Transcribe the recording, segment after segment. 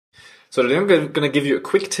So today I'm going to give you a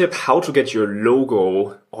quick tip how to get your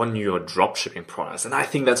logo on your dropshipping products. And I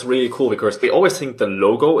think that's really cool because we always think the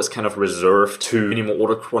logo is kind of reserved to minimum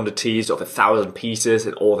order quantities of 1,000 pieces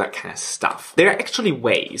and all that kind of stuff. There are actually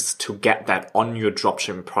ways to get that on your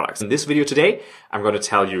dropshipping products. In this video today, I'm going to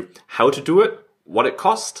tell you how to do it, what it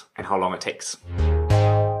costs, and how long it takes.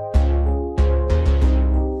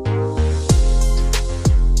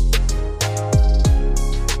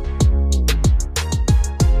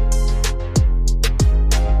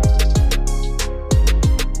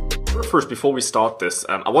 First, before we start this,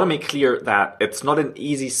 I want to make clear that it's not an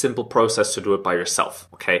easy, simple process to do it by yourself,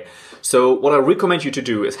 okay? So what I recommend you to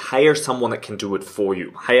do is hire someone that can do it for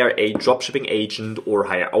you. Hire a dropshipping agent or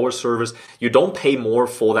hire our service. You don't pay more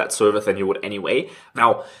for that service than you would anyway.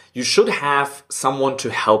 Now, you should have someone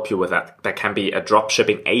to help you with that. That can be a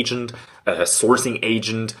dropshipping agent, a sourcing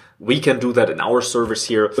agent. We can do that in our service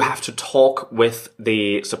here. You have to talk with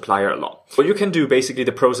the supplier a lot. What you can do, basically,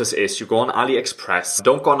 the process is you go on AliExpress.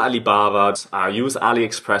 Don't go on Alibaba. Use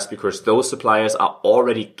AliExpress because those suppliers are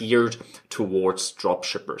already geared towards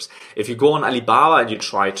dropshippers. If you go on Alibaba and you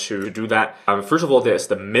try to do that, first of all, there's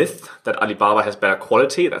the myth that Alibaba has better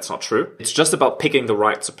quality. That's not true. It's just about picking the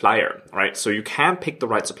right supplier, right? So you can pick the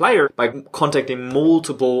right supplier by contacting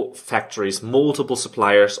multiple factories, multiple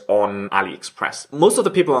suppliers on AliExpress. Most of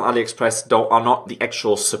the people on AliExpress are not the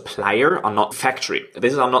actual supplier, are not factory.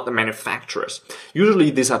 These are not the manufacturers.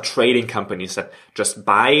 Usually these are trading companies that just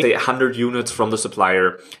buy, say, 100 units from the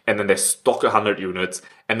supplier and then they stock 100 units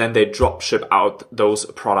and then they drop ship out those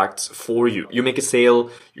products for you. You make a sale,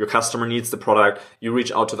 your customer needs the product, you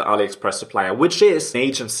reach out to the AliExpress supplier, which is an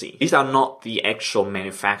agency. These are not the actual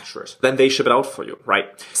manufacturers. Then they ship it out for you, right?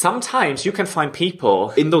 Sometimes you can find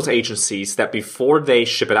people in those agencies that before they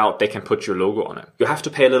ship it out, they can put your logo on it. You have to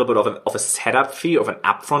pay a little bit of a setup fee, of an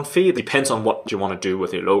upfront fee. It depends on what you want to do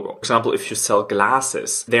with your logo. For example, if you sell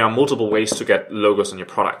glasses, there are multiple ways to get logos on your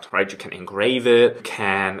product, right? You can engrave it, you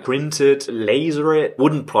can print it, laser it.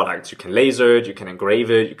 Wooden products, you can laser it, you can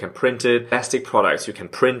engrave it, you can print it. Plastic products, you can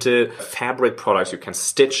print it. Fabric products, you can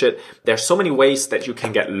stitch it. There's so many ways that you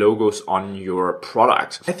can get logos on your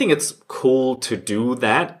product. I think it's cool to do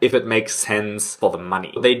that if it makes sense for the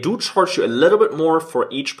money. They do charge you a little bit more for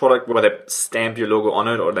each product where they stamp your logo on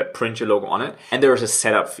it or they print your logo on it. And there is a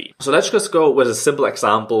setup fee. So let's just go with a simple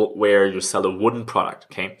example where you sell a wooden product,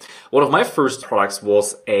 okay? One of my first products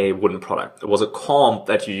was a wooden product. It was a comb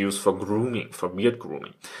that you use for grooming, for beard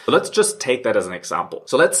grooming. So let's just take that as an example.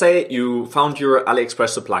 So let's say you found your AliExpress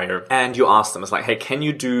supplier and you ask them, it's like, hey, can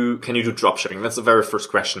you do drop shipping? That's the very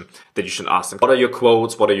first question that you should ask them. What are your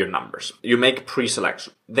quotes? What are your numbers? You make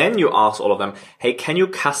pre-selection. Then you ask all of them, hey, can you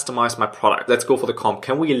customize my product? Let's go for the comp.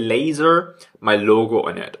 Can we laser my logo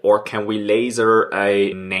in it? Or can we laser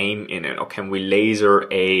a name in it? Or can we laser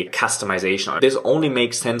a customization on it? This only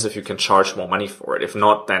makes sense if you can charge more money for it. If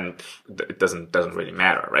not, then it doesn't really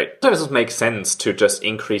matter, right? Sometimes it makes sense to just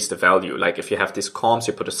increase the value. Like if you have these comps,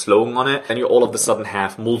 you put a slogan on it, and you all of a sudden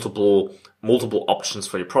have multiple options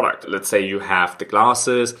for your product. Let's say you have the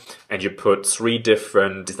glasses and you put 3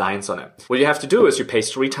 different designs on it. What you have to do is you pay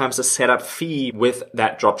 3 times the setup fee with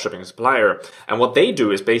that dropshipping supplier. And what they do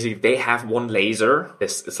is basically they have one laser.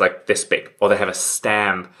 It's like this big, or they have a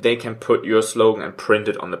stamp. They can put your slogan and print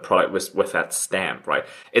it on the product with that stamp, right?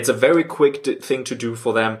 It's a very quick thing to do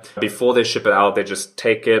for them. Before they ship it out, they just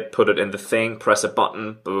take it, put it in the thing, press a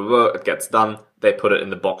button, blah, blah, blah, it gets done. They put it in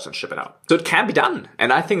the box and ship it out. So it can be done.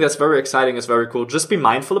 And I think that's very exciting. It's very cool. Just be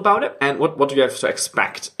mindful about it. And what you have to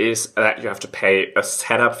expect is that you have to pay a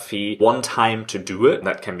setup fee one time to do it.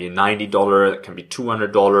 That can be $90, that can be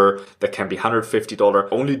 $200, that can be $150.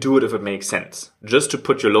 Only do it if it makes sense. Just to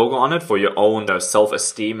put your logo on it for your own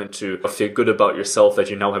self-esteem and to feel good about yourself that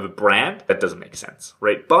you now have a brand, that doesn't make sense,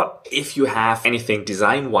 right? But if you have anything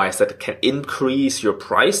design-wise that can increase your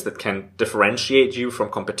price, that can differentiate you from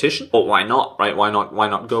competition, well, why not, right? Why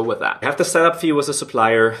not go with that? You have the setup fee with a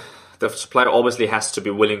supplier. The supplier obviously has to be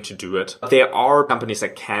willing to do it. But there are companies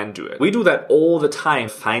that can do it. We do that all the time.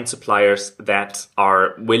 Find suppliers that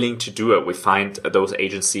are willing to do it. We find those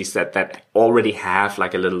agencies that already have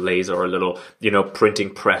like a little laser or a little,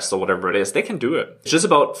 printing press or whatever it is. They can do it. It's just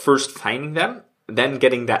about first finding them, then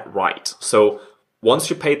getting that right. So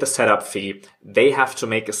once you paid the setup fee, they have to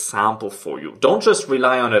make a sample for you. Don't just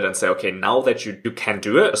rely on it and say, okay, now that you can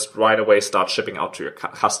do it, just right away start shipping out to your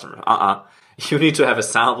customer. You need to have a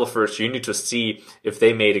sample first. You need to see if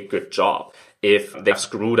they made a good job. If they've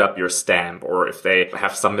screwed up your stamp or if they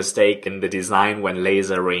have some mistake in the design when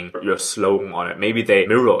lasering your slogan on it. Maybe they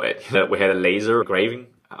mirror it. We had a laser engraving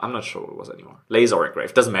I'm not sure what it was anymore. Laser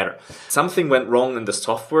engraved, doesn't matter. Something went wrong in the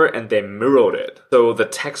software and they mirrored it. So the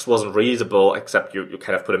text wasn't readable except you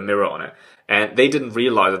kind of put a mirror on it. And they didn't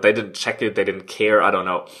realize it, they didn't check it, they didn't care, I don't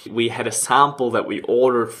know. We had a sample that we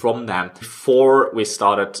ordered from them before we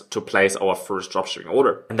started to place our first dropshipping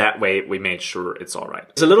order. And that way we made sure it's all right.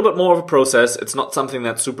 It's a little bit more of a process. It's not something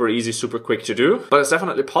that's super easy, super quick to do, but it's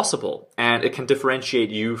definitely possible. And it can differentiate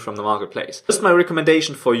you from the marketplace. Just my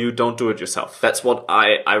recommendation for you, don't do it yourself. That's what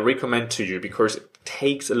I recommend to you because it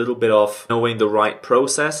takes a little bit of knowing the right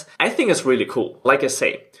process. I think it's really cool. Like I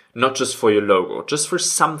say, not just for your logo, just for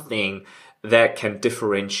something that can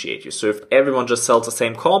differentiate you. So if everyone just sells the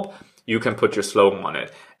same comp, you can put your slogan on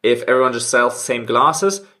it. If everyone just sells the same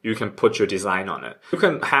glasses, you can put your design on it. You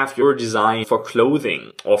can have your design for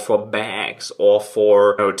clothing or for bags or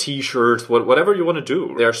for t-shirts, whatever you want to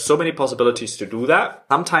do. There are so many possibilities to do that.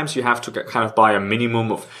 Sometimes you have to kind of buy a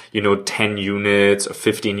minimum of, 10 units or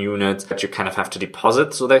 15 units that you kind of have to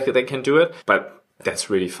deposit so that they can do it. But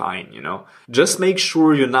that's really fine, Just make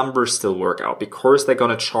sure your numbers still work out because they're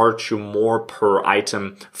going to charge you more per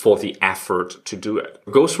item for the effort to do it.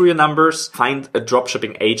 Go through your numbers, find a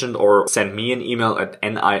dropshipping agent or send me an email at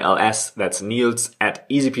NILS, that's Niels at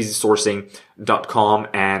easypeasysourcing.com,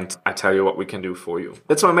 and I tell you what we can do for you.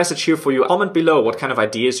 That's my message here for you. Comment below what kind of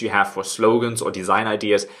ideas you have for slogans or design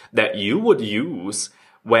ideas that you would use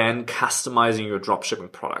when customizing your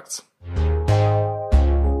dropshipping products.